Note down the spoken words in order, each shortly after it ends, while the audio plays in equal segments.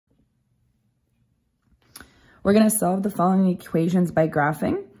We're going to solve the following equations by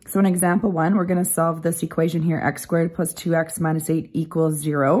graphing. So in example 1, we're going to solve this equation here, x squared plus 2x minus 8 equals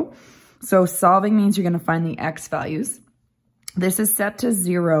 0. So solving means you're going to find the x values. This is set to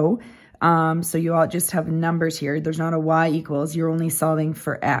 0, so you all just have numbers here. There's not a y equals. You're only solving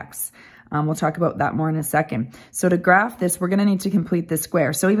for x. We'll talk about that more in a second. So to graph this, we're going to need to complete the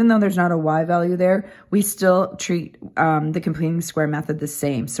square. So even though there's not a y value there, we still treat the completing square method the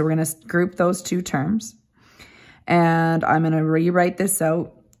same. So we're going to group those two terms. And I'm going to rewrite this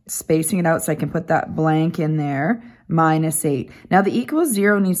out, spacing it out so I can put that blank in there, minus 8. Now the equals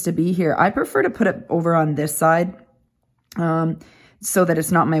 0 needs to be here. I prefer to put it over on this side so that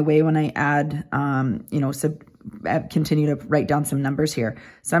it's not in my way when I add, continue to write down some numbers here.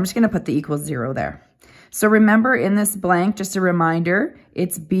 So I'm just going to put the equals 0 there. So remember in this blank, just a reminder,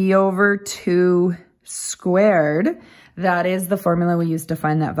 it's b over 2 squared. That is the formula we use to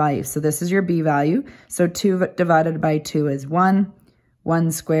find that value. So this is your b value. So 2 divided by 2 is 1.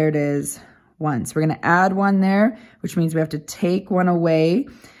 1 squared is 1. So we're going to add 1 there, which means we have to take 1 away.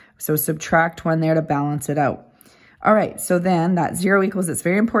 So subtract 1 there to balance it out. All right, so then that 0 equals, it's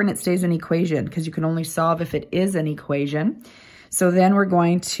very important it stays an equation because you can only solve if it is an equation. So then we're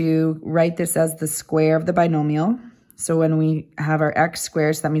going to write this as the square of the binomial. So when we have our x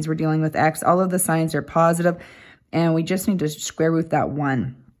squared, so that means we're dealing with x, all of the signs are positive, and we just need to square root that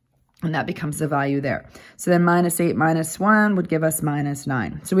 1, and that becomes the value there. So then minus 8 minus 1 would give us minus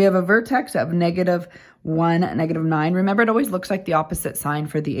 9. So we have a vertex of -1, -9. Remember, it always looks like the opposite sign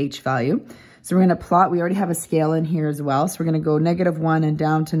for the h value. So we're going to plot, we already have a scale in here as well. So we're going to go -1 and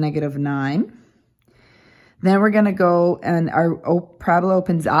down to -9. Then we're going to go and our parabola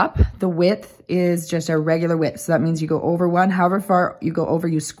opens up. The width is just a regular width. So that means you go over 1. However far you go over,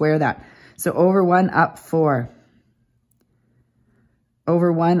 you square that. So over 1 up 4.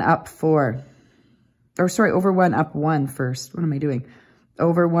 Over 1 up 4. Or sorry, over 1 up 1 first. What am I doing?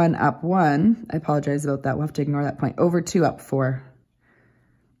 Over 1 up 1. I apologize about that. We'll have to ignore that point. Over 2 up 4.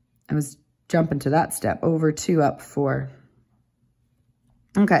 I was jumping to that step. Over 2 up 4.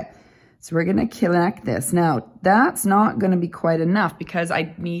 Okay, so we're going to connect this. Now, that's not going to be quite enough because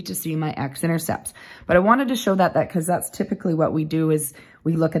I need to see my x-intercepts. But I wanted to show that because that's typically what we do is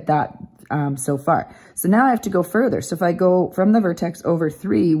we look at that so far. So now I have to go further. So if I go from the vertex over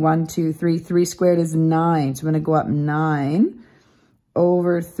 3, 1, 2, 3, 3 squared is 9. So I'm going to go up 9.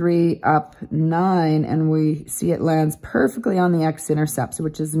 Over 3 up 9, and we see it lands perfectly on the x-intercepts,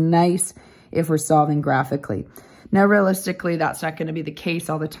 which is nice if we're solving graphically. Now, realistically, that's not going to be the case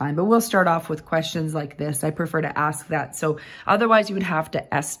all the time, but we'll start off with questions like this. I prefer to ask that. So otherwise, you would have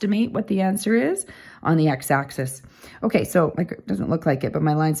to estimate what the answer is on the x-axis. Okay, so it doesn't look like it, but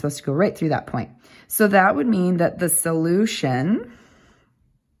my line's supposed to go right through that point. So that would mean that the solution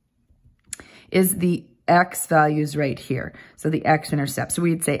is the x values right here. So the x-intercept. So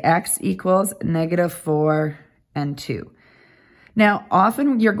we'd say x equals -4 and 2. Now,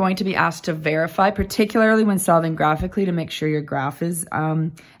 often you're going to be asked to verify, particularly when solving graphically, to make sure your graph is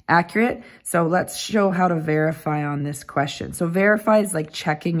accurate. So let's show how to verify on this question. So verify is like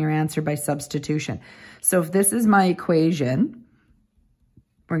checking your answer by substitution. So if this is my equation,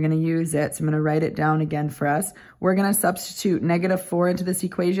 we're going to use it. So I'm going to write it down again for us. We're going to substitute -4 into this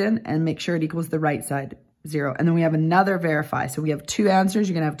equation and make sure it equals the right side, 0. And then we have another verify. So we have 2 answers.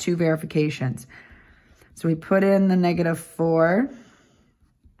 You're going to have 2 verifications. So we put in the -4.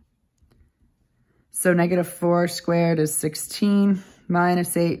 So -4 squared is 16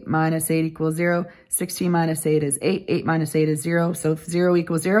 minus 8 equals 0. 16 minus 8 is 8. 8 minus 8 is 0. So if 0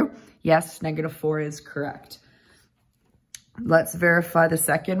 equals 0, yes, -4 is correct. Let's verify the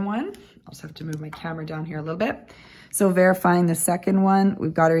second one. I'll just have to move my camera down here a little bit. So verifying the second one,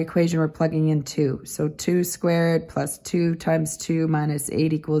 we've got our equation, we're plugging in 2. So 2 squared plus 2 times 2 minus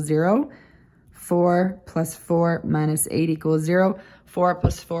 8 equals 0. 4 plus 4 minus 8 equals 0. 4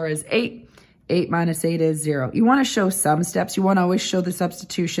 plus 4 is 8. 8 minus 8 is 0. You want to show some steps. You want to always show the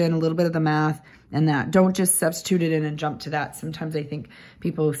substitution, a little bit of the math, and that. Don't just substitute it in and jump to that. Sometimes I think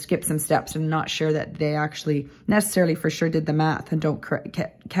people skip some steps and not sure that they actually necessarily for sure did the math and don't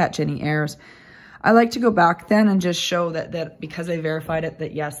catch any errors. I like to go back then and just show that because I verified it,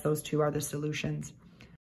 that yes, those two are the solutions.